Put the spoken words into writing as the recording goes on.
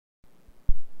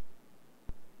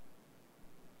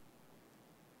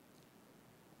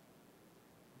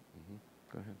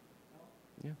ahead.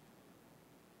 Yeah.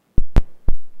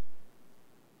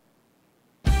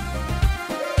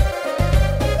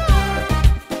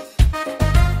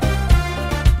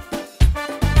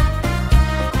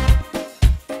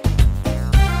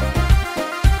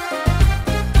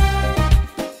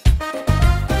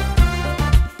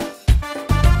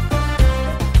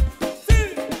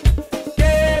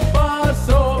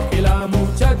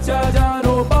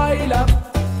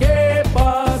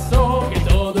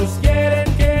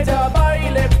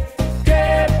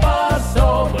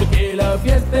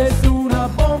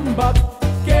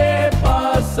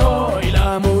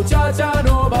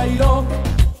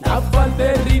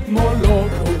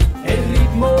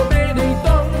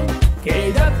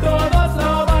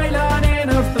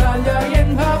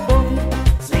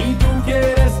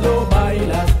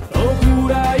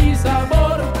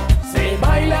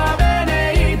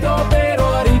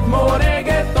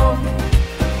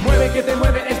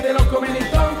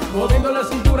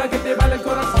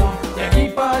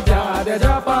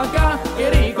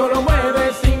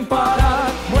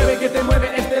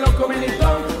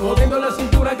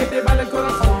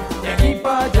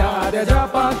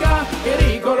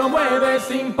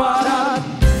 Sin parar.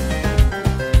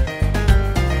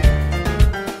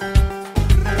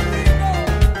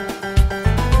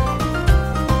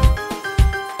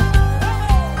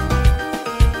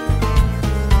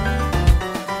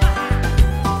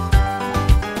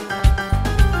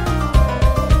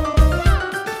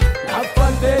 La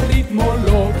falta de ritmo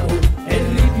loco, el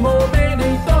ritmo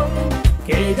benetón,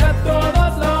 que ya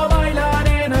todos lo bailan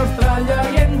en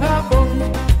Australia y en Japón.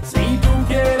 Si tú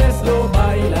quieres lo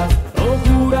bailas.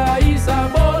 Y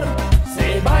sabor,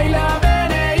 se baila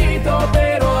meneíto,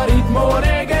 pero a ritmo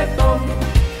reggaetón.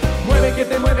 Mueve que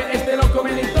te mueve este loco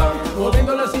menitón,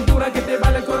 moviendo la cintura que te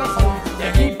vale el corazón. De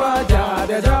aquí para allá,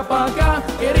 de allá para acá,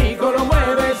 qué rico lo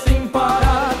mueve sin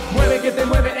parar. Mueve que te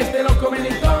mueve este loco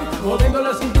menitón, moviendo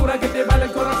la cintura que te vale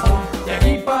el corazón. De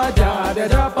aquí para allá, de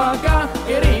allá para acá,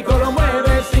 qué rico lo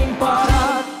mueve sin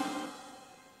parar.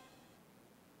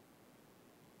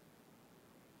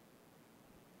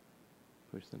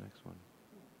 Push the next one.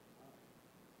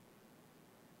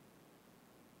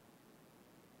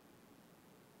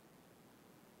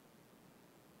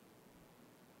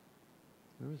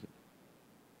 Where is it?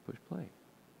 Push play.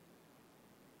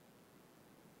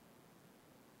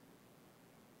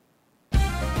 The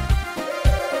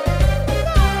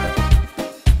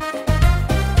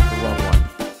wrong one.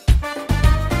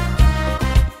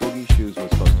 Boogie Shoes was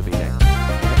supposed to be next.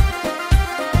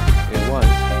 It was.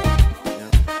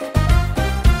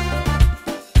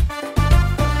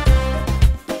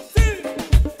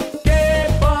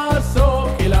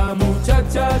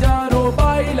 Ya no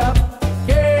baila,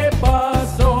 ¿qué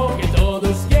pasó? Que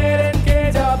todos quieren que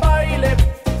ella baile,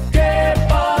 ¿qué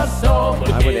pasó?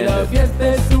 Porque la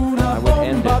fiesta es una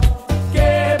bomba,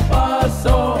 ¿qué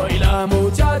pasó? Y la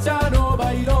muchacha no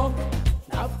bailó,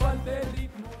 la falta de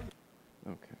ritmo.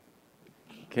 Okay.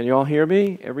 Can you all hear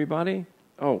me, everybody?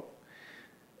 Oh,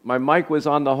 my mic was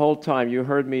on the whole time. You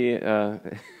heard me, our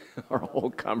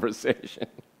whole conversation.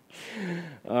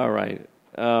 All right.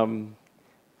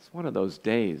 It's one of those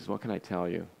days, what can I tell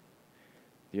you?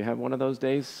 Do you have one of those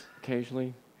days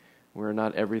occasionally where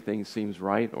not everything seems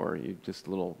right or you're just a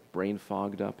little brain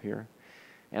fogged up here?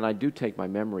 And I do take my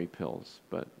memory pills,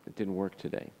 but it didn't work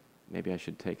today. Maybe I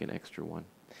should take an extra one.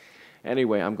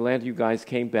 Anyway, I'm glad you guys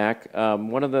came back.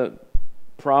 One of the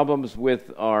problems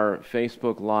with our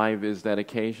Facebook Live is that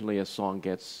occasionally a song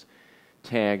gets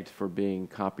tagged for being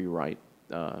copyright,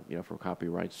 for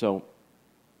copyright. So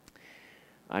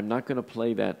I'm not going to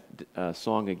play that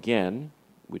song again,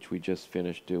 which we just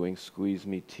finished doing, Squeeze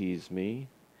Me, Tease Me,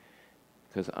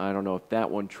 because I don't know if that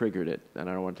one triggered it, and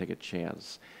I don't want to take a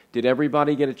chance. Did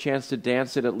everybody get a chance to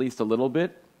dance it at least a little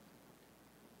bit?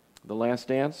 The last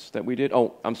dance that we did?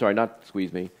 Oh, I'm sorry, not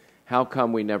Squeeze Me. How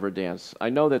Come We Never Dance? I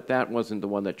know that that wasn't the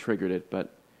one that triggered it,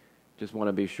 but just want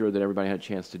to be sure that everybody had a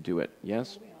chance to do it.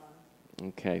 Yes?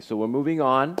 Okay, so we're moving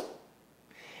on.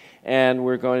 And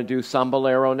we're going to do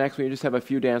Sambolero next. We just have a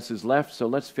few dances left, so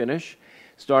let's finish.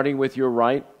 Starting with your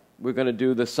right, we're going to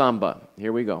do the samba.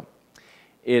 Here we go.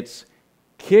 It's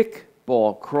kick,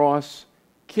 ball, cross,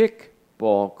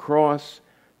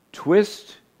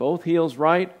 twist, both heels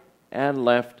right and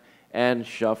left, and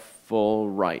shuffle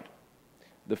right.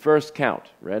 The first count.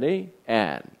 Ready?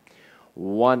 And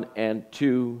 1 and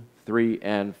 2, 3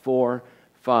 and 4,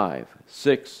 5,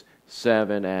 6,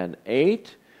 7 and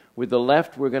 8. With the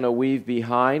left, we're going to weave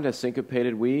behind, a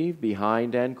syncopated weave,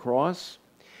 behind and cross,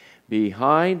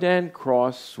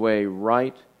 sway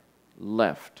right,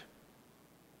 left.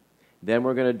 Then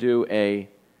we're going to do a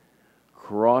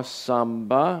cross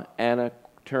samba, and a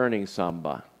turning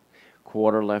samba.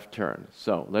 Quarter left turn.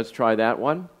 So let's try that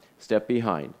one. Step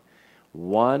behind.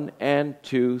 1 and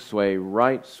 2, sway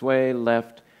right, sway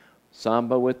left,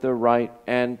 samba with the right,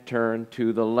 and turn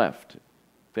to the left.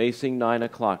 Facing 9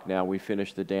 o'clock now, we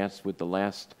finish the dance with the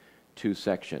last 2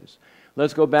 sections.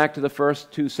 Let's go back to the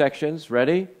first 2 sections.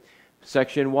 Ready?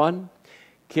 Section 1,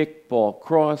 kick, ball,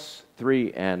 cross,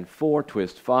 3 and 4,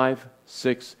 twist 5,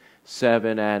 6,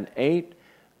 7 and 8,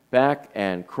 back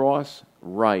and cross,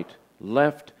 right,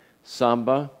 left,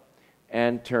 samba,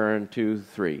 and turn 2,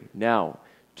 3. Now,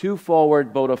 2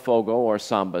 forward Botafogo or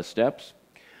samba steps,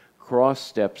 cross,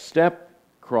 step, step,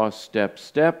 cross, step,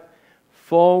 step,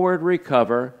 forward,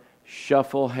 recover,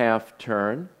 shuffle, half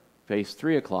turn, face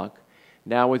 3 o'clock.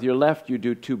 Now with your left, you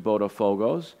do 2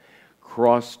 Botafogos,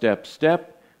 cross, step,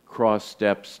 step, cross,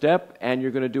 step, step, and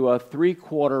you're going to do a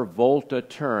 3/4 volta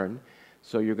turn.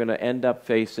 So you're going to end up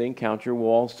facing, count your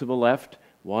walls to the left,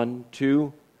 1,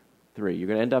 2, 3. You're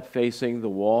going to end up facing the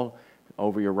wall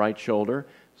over your right shoulder.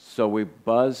 So we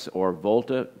buzz or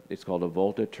volta, it's called a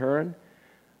volta turn,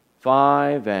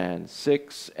 5 and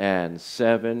 6 and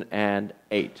 7 and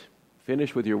 8.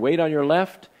 Finish with your weight on your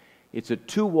left. It's a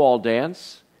 2-wall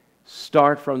dance.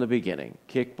 Start from the beginning.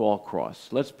 Kick, ball, cross.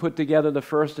 Let's put together the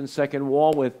first and second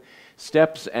wall with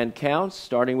steps and counts,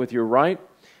 starting with your right.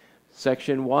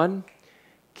 Section 1,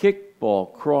 kick, ball,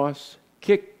 cross,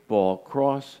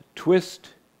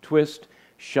 twist, twist,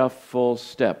 shuffle,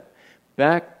 step.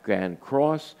 Back and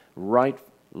cross, right,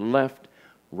 left,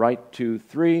 right 2,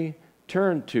 3,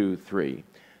 turn 2, 3.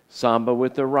 Samba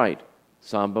with the right,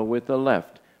 samba with the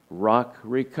left, rock,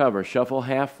 recover, shuffle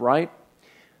half right,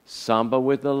 samba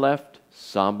with the left,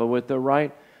 samba with the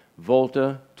right,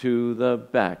 volta to the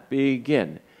back.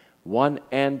 Begin. 1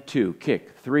 and 2,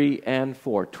 kick, 3 and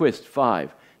 4, twist,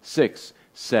 5, 6,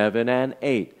 7 and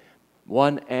 8,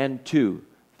 1 and 2,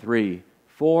 3,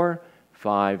 4,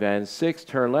 5 and 6,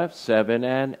 turn left, 7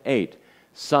 and 8.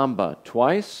 Samba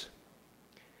twice,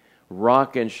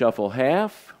 rock and shuffle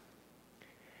half,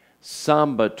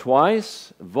 samba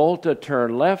twice, volta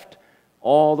turn left,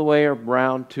 all the way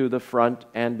around to the front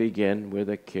and begin with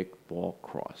a kick, ball,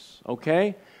 cross.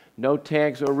 Okay? No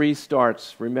tags or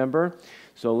restarts, remember?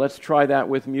 So let's try that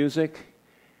with music.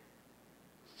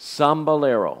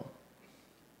 Sambalero.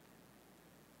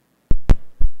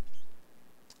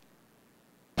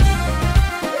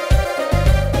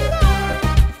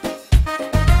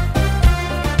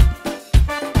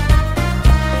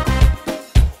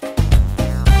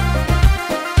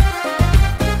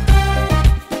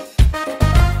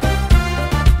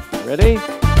 Ready?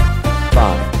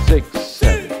 5, 6,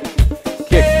 7.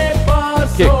 Kick,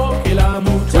 kick,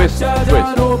 twist, twist.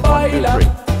 1, 2, 3.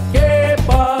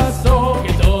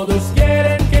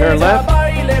 Turn left.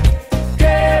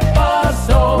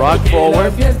 Rock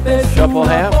forward. Shuffle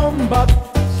half.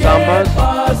 Sambas.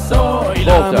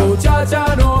 Volta.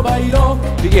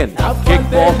 Begin. Kick,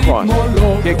 ball, cross.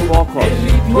 Kick, ball, cross.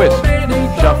 Twist.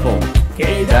 Shuffle.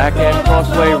 Back and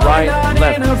crossway, right,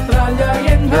 left.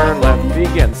 Turn left,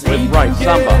 begin with right,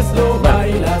 samba,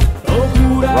 left.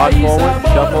 Rock forward,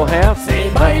 shuffle half,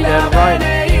 left and right.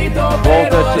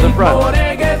 Volta to the front.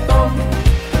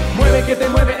 Mueve que te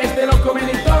mueve este loco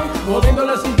menitón, moviendo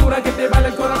la cintura que te baila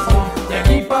el corazón. De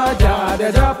aquí para allá, de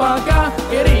allá para acá,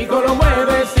 qué rico lo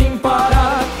mueve sin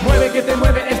parar. Mueve que te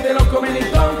mueve este loco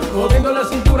menitón, moviendo la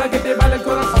cintura que te baila el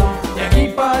corazón. De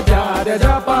aquí para allá, de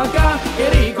allá para acá,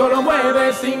 qué rico lo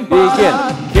mueve sin parar. Begin.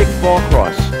 Kick, ball,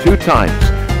 cross. 2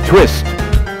 times. Twist.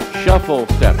 Shuffle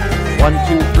step. 1,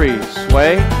 2, 3.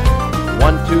 Sway.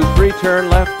 1, 2, 3. Turn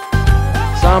left.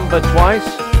 Samba twice.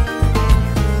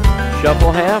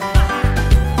 Shuffle half.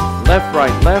 Left,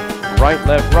 right, left. Right,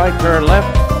 left, right. Turn left.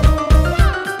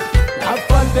 La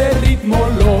falta el ritmo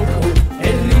loco,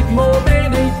 el ritmo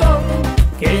benetón,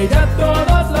 que ya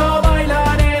todos lo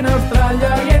bailan en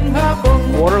Australia y en Japón.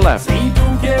 Quarter left. Si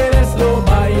tú quieres lo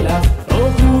bailas,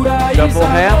 locura y Shuffle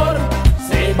sabor.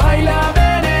 Se baila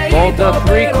benetón, Volta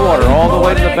 3/4 all the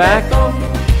way to the back.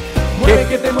 Mueve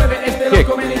que te mueve este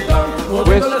loco menitón,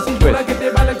 moviendo la cintura que te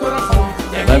baila el corazón.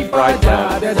 De aquí Left, para right, allá,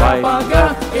 left, de allá right, para acá,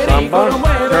 left. qué rico Samba, lo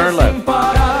mueve turn sin left.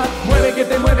 parar. Mueve que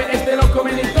te mueve este loco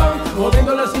menitón,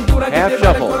 moviendo la cintura que Half te baila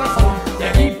el shuffle. corazón. De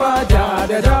aquí para allá,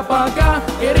 de allá para acá,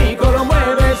 qué rico lo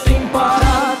mueve sin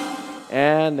parar.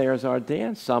 And there's our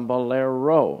dance,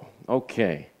 Sambalero.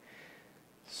 Okay.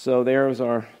 So there's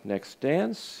our next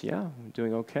dance. Yeah, I'm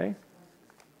doing okay.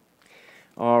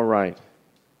 All right.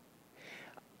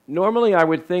 Normally, I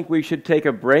would think we should take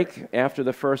a break after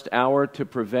the first hour to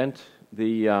prevent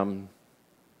the,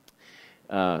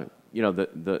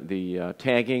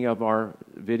 tagging of our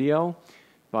video.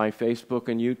 by Facebook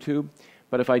and YouTube.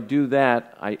 But if I do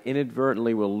that, I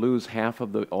inadvertently will lose half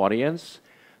of the audience.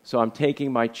 So I'm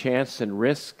taking my chance and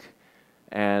risk,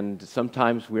 and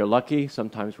sometimes we're lucky,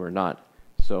 sometimes we're not.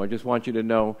 So I just want you to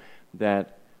know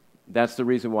that that's the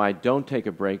reason why I don't take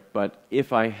a break. But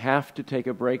if I have to take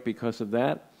a break because of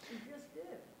that,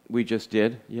 we just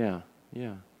did, yeah. Why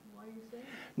are you saying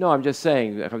that? No, I'm just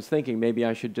saying, I was thinking maybe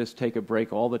I should just take a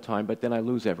break all the time, but then I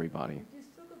lose everybody. You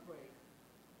just took a break.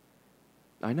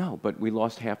 I know, but we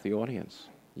lost half the audience.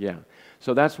 Yeah.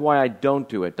 So that's why I don't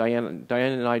do it. Diane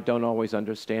and I don't always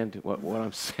understand what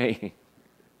I'm saying.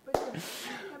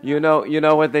 You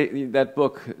know what that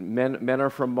book, Men Are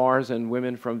From Mars and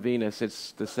Women From Venus,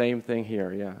 it's the same thing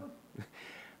here, yeah.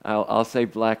 I'll say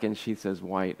black and she says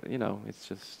white. You know, it's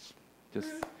just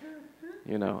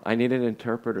you know, I need an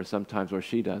interpreter sometimes, or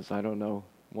she does. I don't know.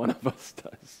 One of us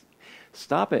does.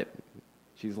 Stop it.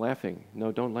 She's laughing.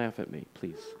 No, don't laugh at me,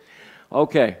 please.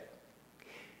 Okay.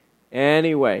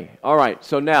 Anyway, all right.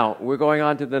 So now we're going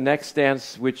on to the next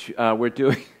dance, which we're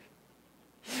doing.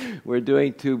 We're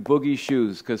doing to Boogie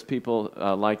Shoes because people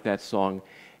like that song,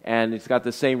 and it's got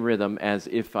the same rhythm as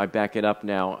If I Back It Up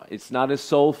Now. It's not as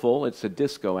soulful. It's a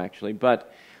disco actually,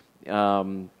 but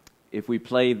if we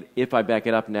play If I Back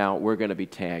It Up Now, we're going to be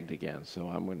tagged again. So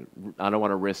I don't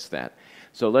want to risk that.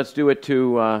 So let's do it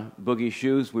to Boogie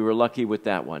Shoes. We were lucky with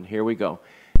that one. Here we go.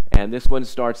 And this one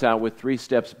starts out with 3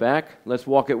 steps back. Let's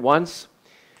walk it once.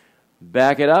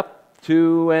 Back it up.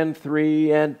 2 and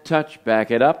 3 and touch.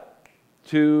 Back it up.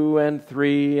 2 and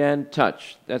 3 and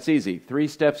touch. That's easy. 3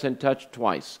 steps and touch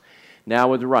twice. Now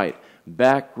with the right.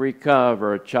 Back,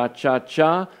 recover,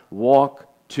 cha-cha-cha. Walk,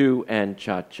 2 and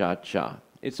cha-cha-cha.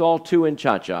 It's all 2 and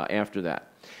cha-cha after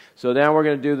that. So now we're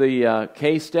going to do the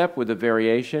K step with a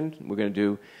variation. We're going to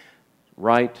do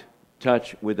right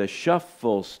touch with a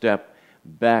shuffle step.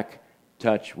 Back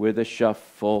touch with a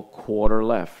shuffle, quarter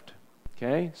left.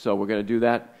 Okay, so we're going to do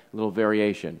that little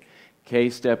variation. K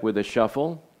step with a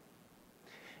shuffle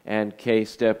and K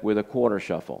step with a quarter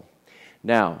shuffle.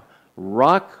 Now,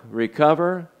 rock,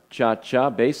 recover,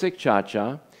 cha-cha, basic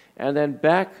cha-cha, and then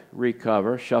back,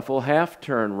 recover, shuffle half,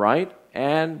 turn right,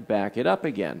 and back it up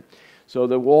again. So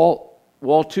the wall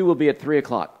 2 will be at 3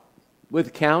 o'clock.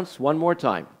 With counts, one more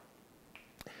time.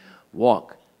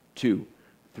 Walk, 2,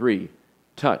 3,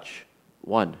 touch,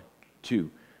 1,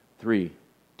 2, 3,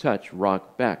 touch,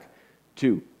 rock back,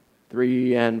 2,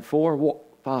 3, and 4, walk,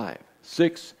 5,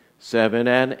 6, 7,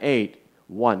 and 8,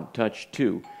 1, touch,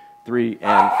 2, 3,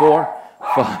 and 4,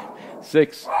 5,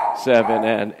 6, 7,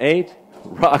 and 8,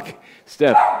 rock,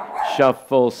 step,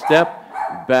 shuffle,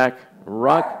 step, back,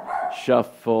 rock,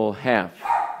 shuffle, half.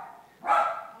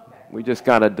 We just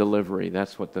got a delivery.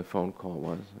 That's what the phone call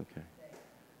was. Okay.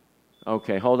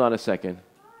 Okay, hold on a second.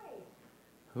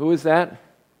 Who is that?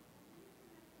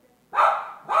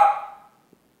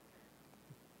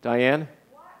 Diane?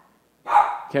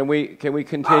 Can we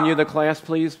continue the class,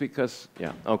 please? Because,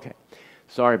 yeah, okay.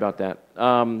 Sorry about that.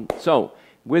 So,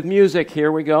 with music,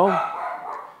 here we go.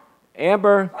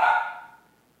 Amber.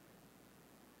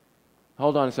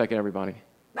 Hold on a second, everybody.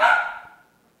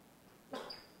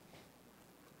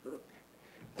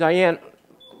 Diane,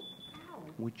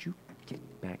 would you get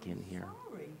back in here?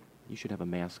 You should have a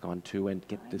mask on, too, and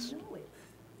get this.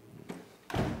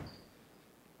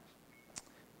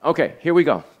 Okay, here we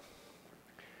go.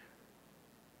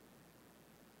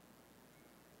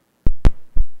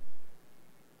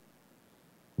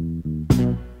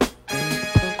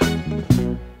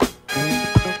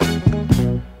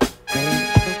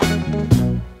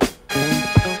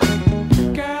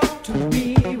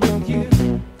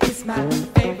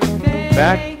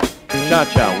 Back,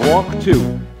 cha-cha, walk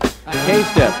 2.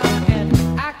 K-step,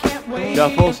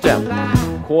 shuffle step,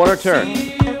 quarter turn,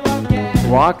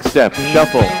 rock step,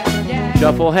 shuffle,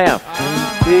 shuffle half,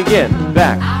 begin,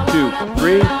 back, 2,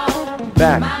 3,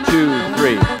 back, 2,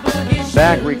 3,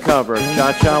 back, recover,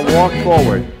 cha-cha, walk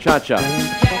forward, cha-cha,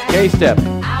 K-step,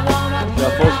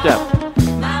 shuffle step,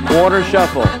 quarter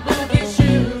shuffle,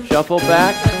 shuffle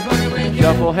back,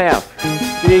 shuffle half,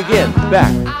 begin,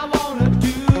 back,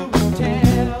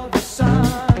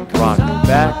 rock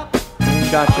back,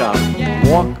 cha-cha,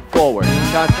 walk forward,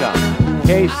 cha-cha,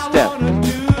 K-step,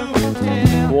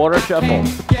 quarter shuffle,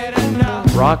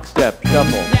 rock step,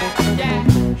 shuffle,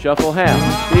 shuffle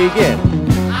half, begin,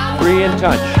 3 and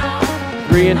touch,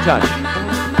 3 and touch,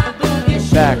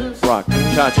 back, rock,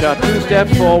 cha-cha, 2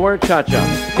 steps forward,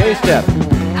 cha-cha, K-step,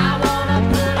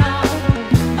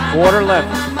 quarter left,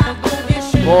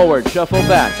 forward, shuffle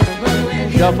back,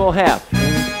 shuffle half,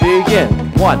 begin,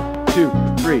 1, 2,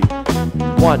 3,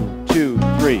 1, 2,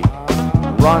 3,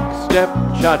 rock, step,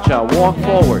 cha-cha, walk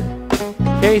forward,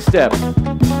 K-step.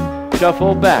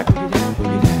 Shuffle back.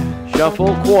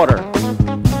 Shuffle quarter.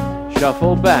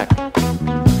 Shuffle back.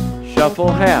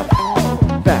 Shuffle half.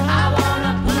 Back.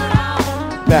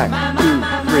 Back. 2,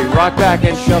 3. Rock back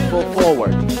and shuffle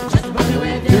forward.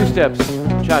 2 steps.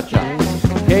 Cha-cha.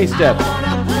 K-step.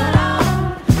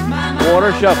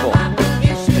 Quarter shuffle.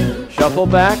 Shuffle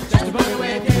back.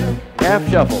 Half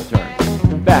shuffle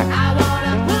turn. Back.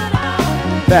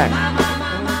 Back.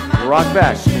 Rock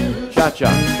back.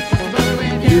 Cha-cha.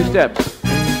 2 steps.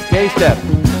 K-step.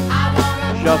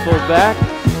 Shuffle back.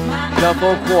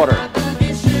 Shuffle quarter.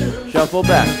 Shuffle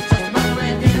back.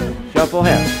 Shuffle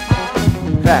half.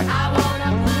 Back.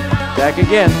 Back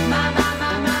again.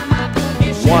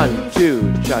 1,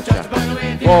 2, cha-cha.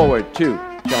 Forward, 2,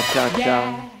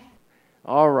 cha-cha-cha.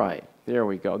 All right, there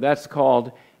we go. That's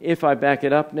called If I Back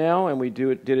It Up Now, and we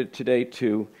did it today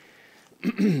to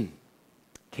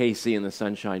Casey and the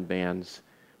Sunshine Band's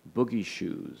Boogie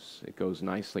Shoes. It goes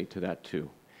nicely to that too.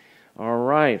 All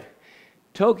right,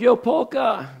 Tokyo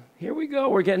Polka. Here we go.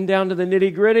 We're getting down to the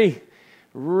nitty-gritty.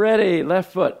 Ready,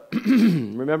 left foot.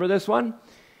 Remember this one?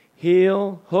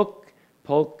 Heel, hook,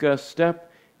 polka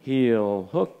step, heel,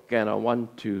 hook, and a 1,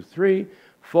 2, 3.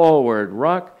 Forward,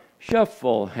 rock,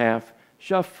 shuffle, half,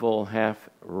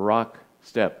 rock,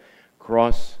 step,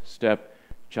 cross, step,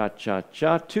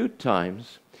 cha-cha-cha 2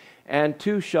 times, and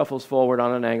 2 shuffles forward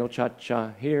on an angle,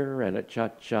 cha-cha here and a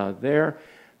cha-cha there,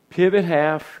 pivot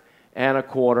half and a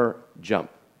quarter, jump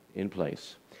in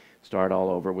place. Start all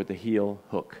over with the heel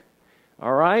hook.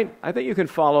 All right, I think you can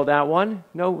follow that one.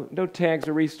 No tags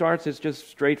or restarts, it's just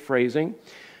straight phrasing.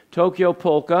 Tokyo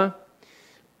Polka,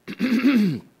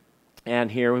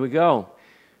 and here we go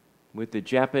with the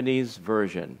Japanese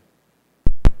version.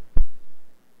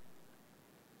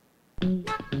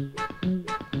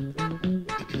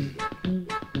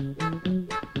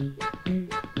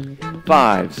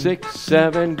 5, 6,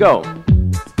 7, go.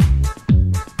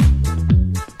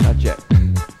 Not yet.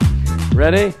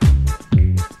 Ready?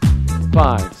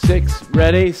 5, 6,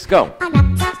 ready, go.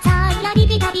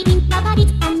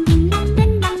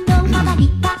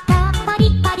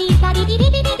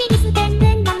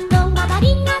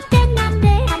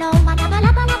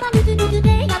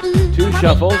 Two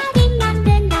shuffles,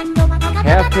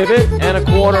 half pivot and a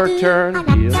quarter turn,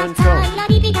 heel and toe.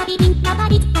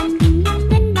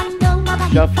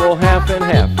 Shuffle half and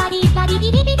half.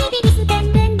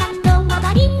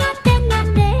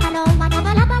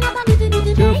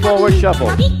 Two forward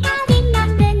shuffles,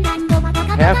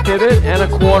 half pivot and a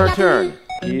quarter turn,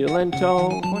 heel and toe,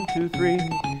 1, 2, 3.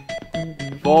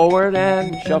 Forward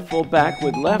and shuffle back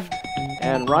with left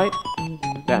and right,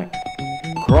 back.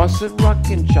 Cross it, rock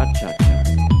and cha-cha-cha.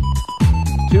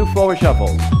 2 forward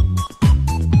shuffles.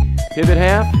 Pivot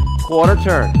half, quarter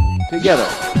turn, together.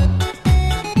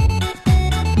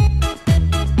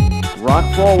 Rock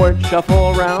forward,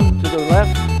 shuffle around to the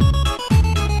left,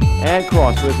 and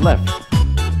cross with left.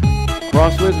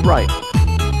 Cross with right.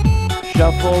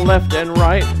 Shuffle left and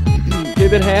right.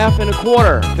 Pivot half and a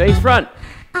quarter, face front.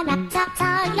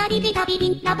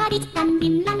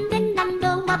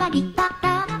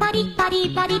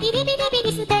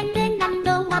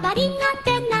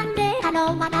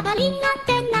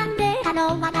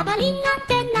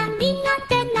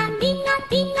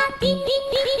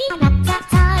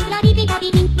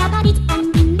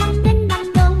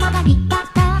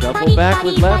 Shuffle back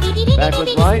with left, back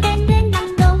with right.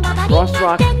 Cross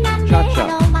rock, cha-cha.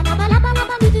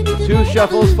 2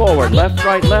 shuffles forward, left,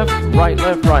 right, left, right,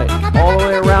 left, right. All the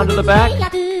way around to the back.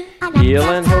 Heel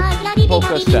and hook,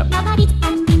 polka step.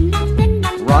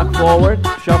 Rock forward,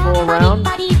 shuffle around.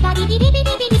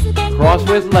 Cross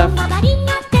with left.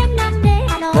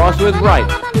 Cross with right.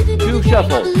 2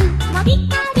 shuffles.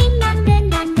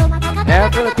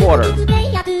 Half and a quarter.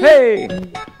 Hey!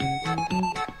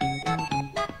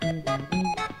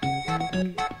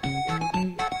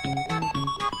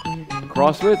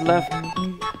 Cross with left.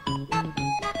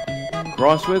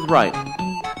 Cross with right.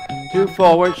 2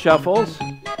 forward shuffles.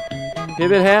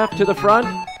 Pivot half to the front.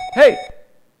 Hey!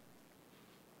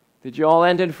 Did you all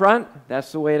end in front?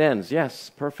 That's the way it ends. Yes,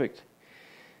 perfect.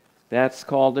 That's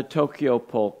called the Tokyo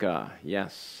Polka.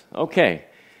 Yes. Okay.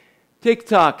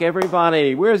 Tick-tock,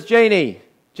 everybody. Where's Janie?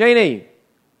 Janie!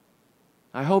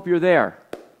 I hope you're there.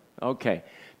 Okay.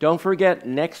 Don't forget,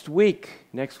 next week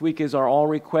is our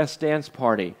all-request dance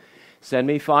party. Send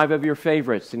me 5 of your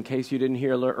favorites in case you didn't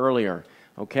hear earlier.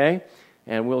 Okay?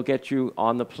 And we'll get you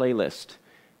on the playlist.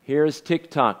 Here's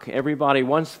tick-tock. Everybody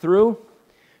once through.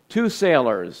 2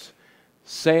 sailors.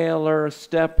 Sailor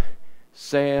step,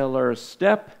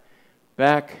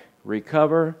 back,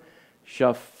 recover,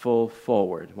 shuffle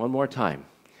forward. One more time.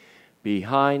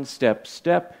 behind, step,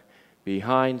 step,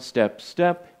 behind, step,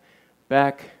 step,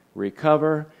 back,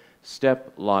 recover,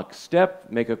 step, lock, step,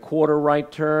 make a quarter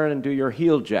right turn and do your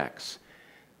heel jacks.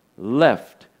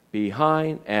 Left,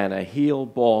 behind, and a heel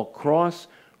ball cross,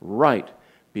 right,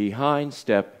 behind,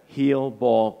 step, heel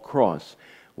ball cross.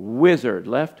 Wizard,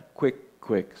 left, quick,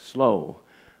 quick, slow,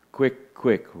 quick,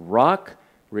 quick, rock,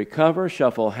 recover,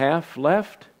 shuffle half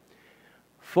left,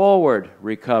 forward,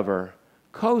 recover,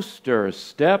 coaster,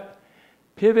 step,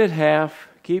 pivot half,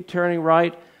 keep turning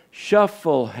right,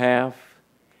 shuffle half,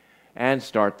 and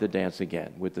start the dance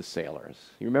again with the sailors.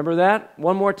 You remember that?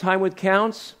 One more time with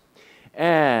counts.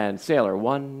 And sailor,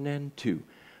 1 and 2,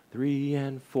 3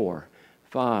 and 4,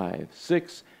 5,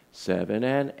 6, 7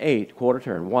 and 8. Quarter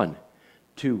turn, 1,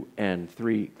 2 and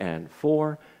 3 and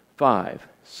 4, 5,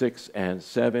 6 and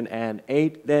 7 and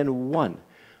 8. Then 1,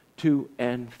 2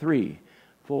 and 3,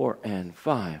 4 and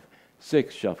 5,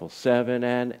 6. Shuffle 7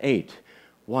 and 8.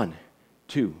 1,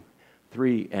 2,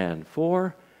 3 and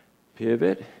 4.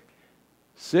 Pivot.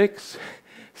 6,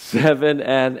 7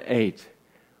 and 8.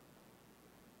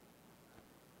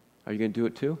 Are you going to do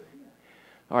it too?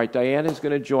 All right, Diane is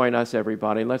going to join us,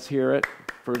 everybody. Let's hear it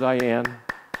for Diane.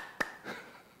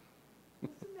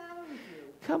 What's the matter with you?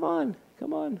 Come on,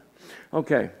 come on.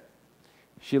 Okay,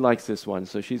 she likes this one,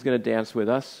 so she's going to dance with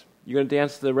us. You're going to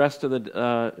dance the rest of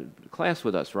the class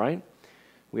with us, right?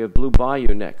 We have Blue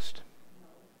Bayou next.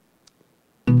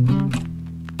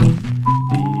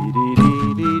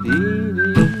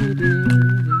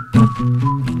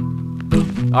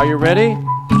 Are you ready?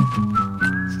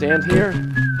 Stand here.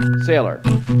 Sailor.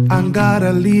 I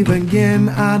gotta leave again,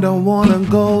 I don't wanna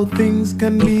go. Things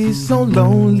can be so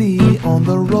lonely on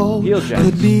the road. Heel jacks.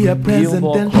 Could be a Heel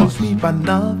ball presidential cross. sweep, but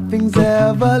nothing's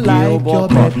ever Heel like ball your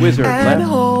cross. bed Wizard, at left,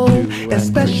 home. 2 and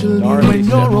Especially 3. Darby when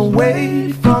you're steps.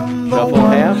 away from the Shuffle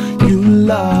one half. you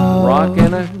love. Rock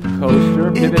and a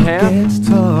coaster. Pivot It half. gets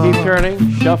tough. Keep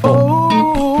turning. Shuffle.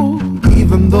 Oh,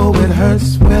 even though it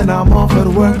hurts when I'm off at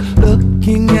work,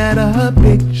 looking at her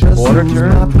picture Quarter soothes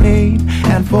turn. my pain,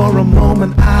 and for a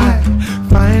moment I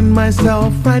find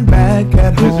myself right back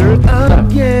at Wizard, home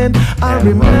left. again. I And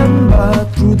remember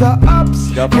through the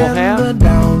ups Shuffle and half. the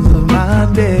downs of my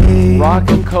day. Rock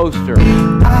and coaster.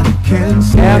 I can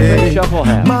Half and say shuffle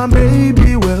half. my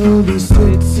baby will be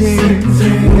sitting,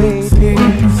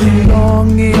 waiting,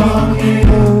 longing,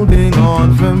 holding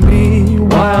on for me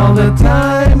while the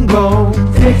time goes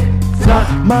tick tock.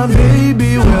 My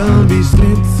baby will be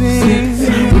sitting,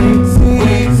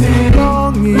 waiting,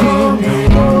 longing,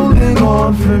 holding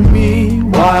on for me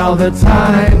while the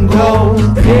time goes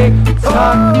tick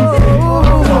tock.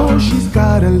 Oh, she's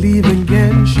gotta leave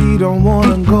again, she don't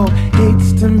wanna go.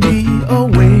 Hates to be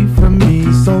away from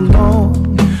me so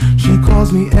long. She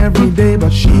calls me every day,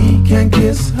 but she can't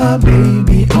kiss her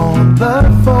baby on the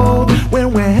phone.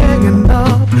 When we're hanging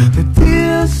up, the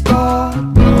tears start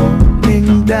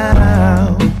rolling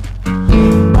down.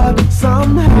 But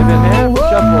somehow,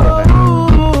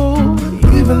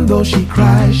 even though she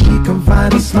cries, she can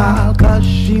find a smile, 'cause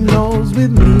she knows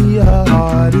with me her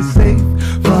heart is safe.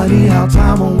 Funny how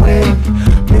time away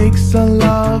makes a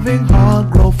loving heart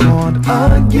grow fond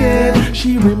again.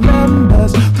 She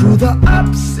remembers through the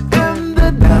ups and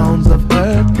the downs of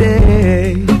her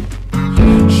day.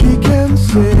 She can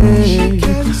say,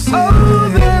 oh,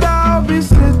 that I'll be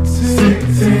sitting,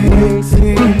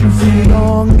 waiting,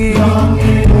 longing,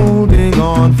 holding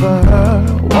on for her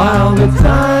while the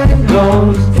time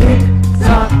goes tick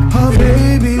tock. Her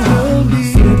baby will be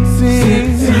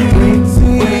sitting,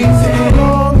 waiting,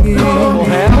 longing,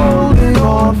 holding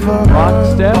on for her Rock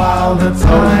step. while the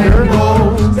time Coaster.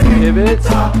 goes tick Pivot.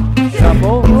 tock.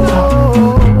 Shuffle.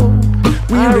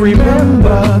 We I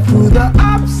remember through the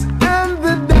ups and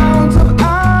the downs of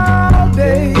our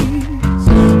days.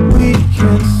 We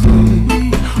can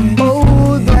say,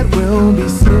 oh, that we'll be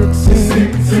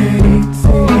sitting,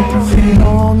 waiting,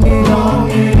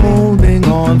 longing, holding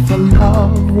on for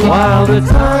love while the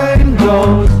time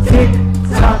goes tick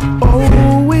tock.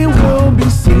 Oh, we will be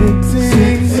sitting,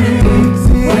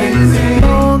 waiting,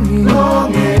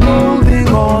 longing, holding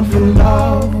on for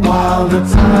love while the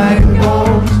time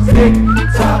goes tick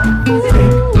tock,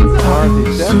 tick Dorothy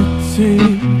tock. step.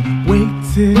 Sitting,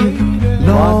 waiting,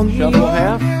 longing. shuffle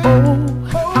half.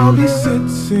 Oh, I'll be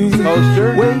sitting,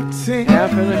 Coaster. waiting,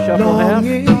 Half and a shuffle half.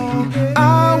 longing.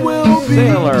 I will be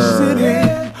Sailor.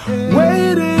 sitting,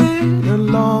 waiting and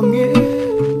longing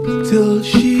till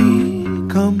she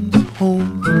comes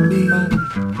home to me.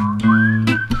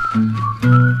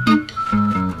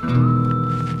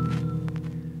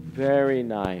 Very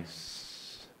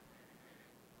nice.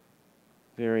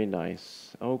 Very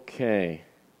nice. Okay.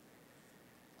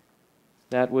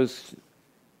 That was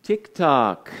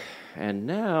Tick-Tock. And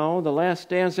now, the last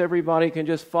dance, everybody can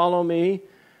just follow me.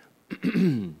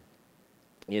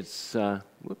 It's,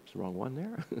 whoops, wrong one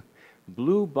there.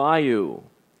 Blue Bayou.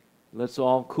 Let's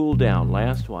all cool down.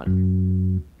 Last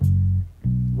one.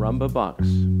 Rumba Box.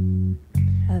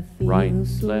 Right,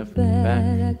 left,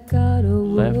 back,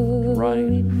 left,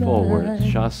 right, forward,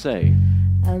 chassé.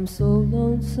 I'm so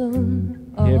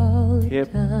lonesome Hip, all the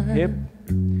hip, time. hip.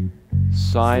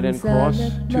 Side and cross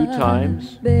 2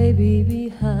 times. Baby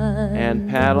behind And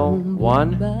paddle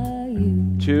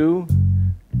 1, 2,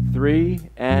 3,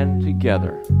 and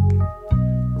together.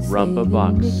 Rumba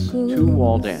Box, 2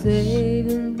 wall dance.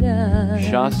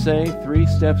 Chassé, 3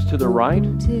 steps to the right.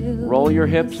 Roll your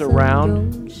hips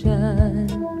around.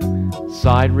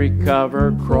 Side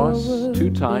recover, cross 2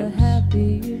 times.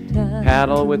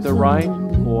 Paddle with the right,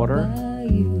 quarter,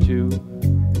 2,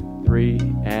 3,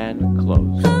 and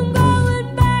close. I'm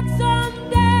going back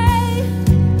someday.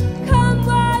 Come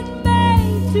what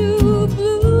may to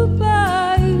Blue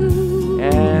Bayou.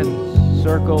 And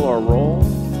circle or roll.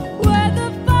 Where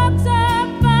the folks are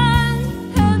fine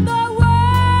and the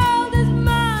world is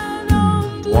mine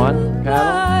on Blue 1,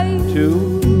 paddle, Bayou.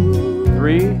 2,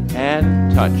 3,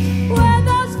 and touch. Where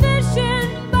those fishing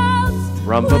boats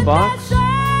Rumba with box. their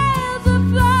sails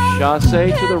afloat. Chassé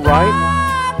to the If right. I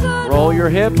could Roll your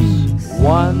hips.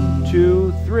 1,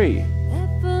 2, 3.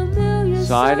 that familiar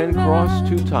Side and cross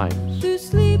sunrise 2 times. through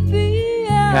sleepy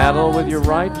Paddle with your eyes.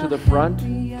 right to the front.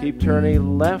 Keep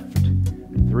turning left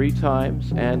 3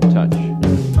 times and touch.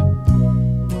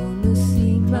 Wanna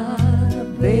see my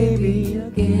baby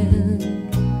again.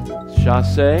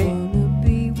 Chassé. Wanna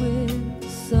be with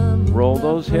some of Roll my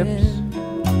those hips.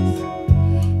 friends.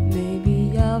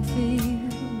 Maybe I'll feel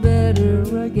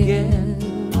better again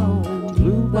on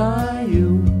Blue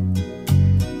Bayou.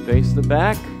 Face the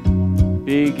back.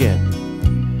 Begin.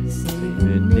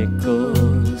 Saving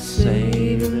nickels,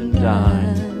 saving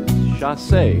dimes.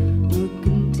 Chassé.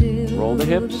 Roll the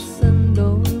hips.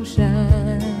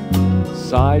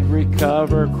 Side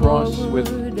recover, cross with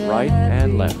right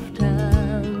and left.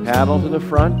 Paddle to the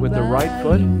front with the right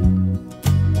foot.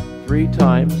 3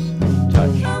 times,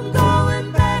 touch. I'm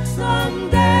going back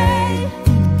someday.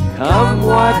 Come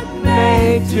what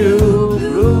may to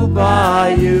Blue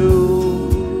Bayou.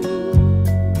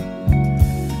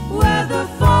 Where the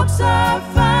folks are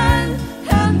fine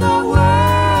and the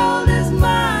world is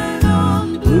mine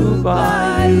on Blue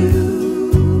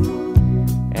Bayou.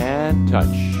 And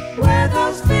touch. Where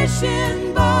those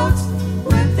fishing boats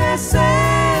with their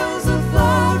sails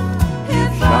afloat.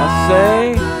 If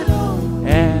Chassé. I could only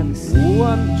And see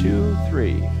 1, 2,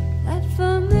 3. that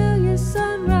familiar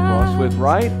sunrise Cross with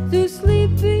right through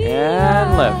sleepy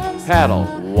and left. eyes. Paddle.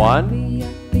 1,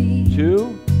 Happy,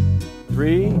 2,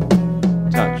 3,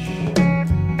 touch.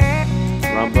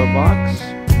 Rumba box.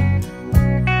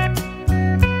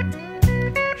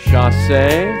 Chassé.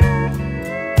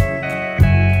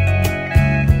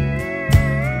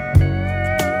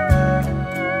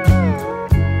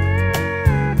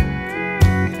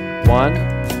 One,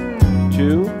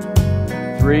 2,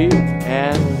 3,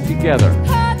 and together.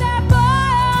 Had that boy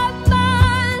of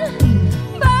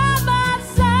mine by my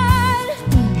side.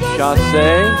 The Chassé.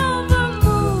 silver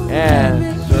moon And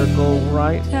and circle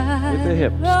right with the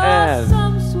hips. And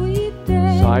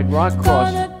side rock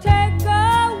cross.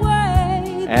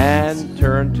 And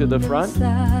turn to the front.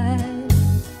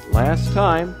 Last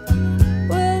time.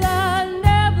 Will I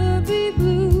never be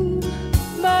blue?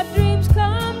 My dreams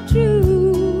come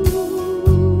true.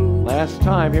 Last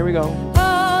time. Here we go.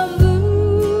 On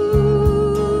Blue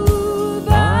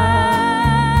Bayou.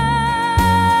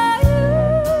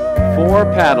 4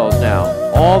 paddles now.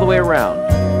 All the way around.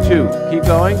 2. Keep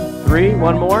going. 3.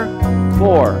 1 more.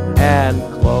 4. And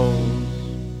close.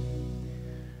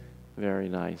 Very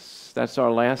nice. That's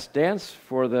our last dance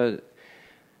for the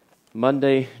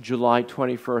Monday, July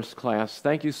 21st class.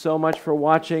 Thank you so much for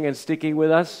watching and sticking with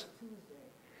us.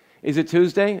 Is it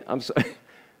Tuesday? I'm so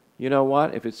You know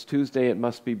what? If it's Tuesday, it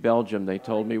must be Belgium. They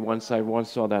told me once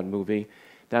saw that movie.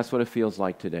 That's what it feels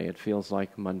like today. It feels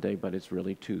like Monday, but it's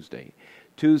really Tuesday.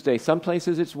 Tuesday. Some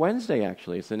places it's Wednesday,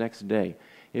 actually. It's the next day.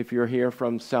 If you're here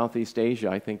from Southeast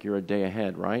Asia, I think you're a day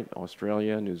ahead, right?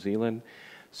 Australia, New Zealand.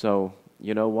 So,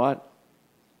 you know what?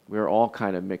 We're all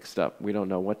kind of mixed up. We don't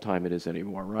know what time it is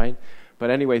anymore, right? But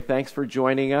anyway, thanks for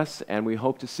joining us, and we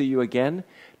hope to see you again.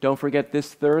 Don't forget,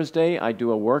 this Thursday, I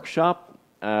do a workshop.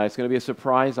 It's going to be a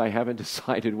surprise. I haven't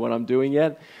decided what I'm doing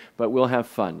yet, but we'll have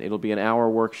fun. It'll be an hour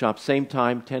workshop, same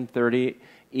time, 10:30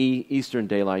 Eastern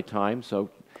Daylight Time. So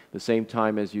the same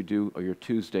time as you do your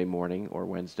Tuesday morning or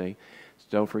Wednesday. So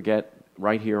don't forget,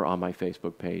 right here on my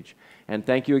Facebook page. And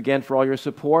thank you again for all your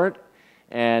support.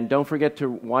 And don't forget to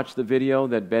watch the video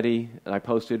that I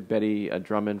posted, Betty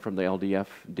Drummond from the LDF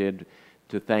did,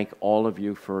 to thank all of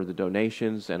you for the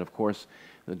donations, and of course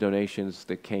the donations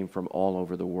that came from all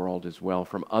over the world as well,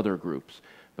 from other groups.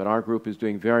 But our group is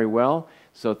doing very well,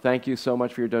 so thank you so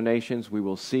much for your donations. We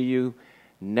will see you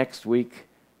next week,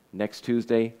 next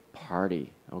Tuesday,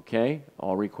 party, okay?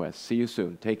 All requests. See you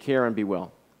soon. Take care and be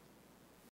well.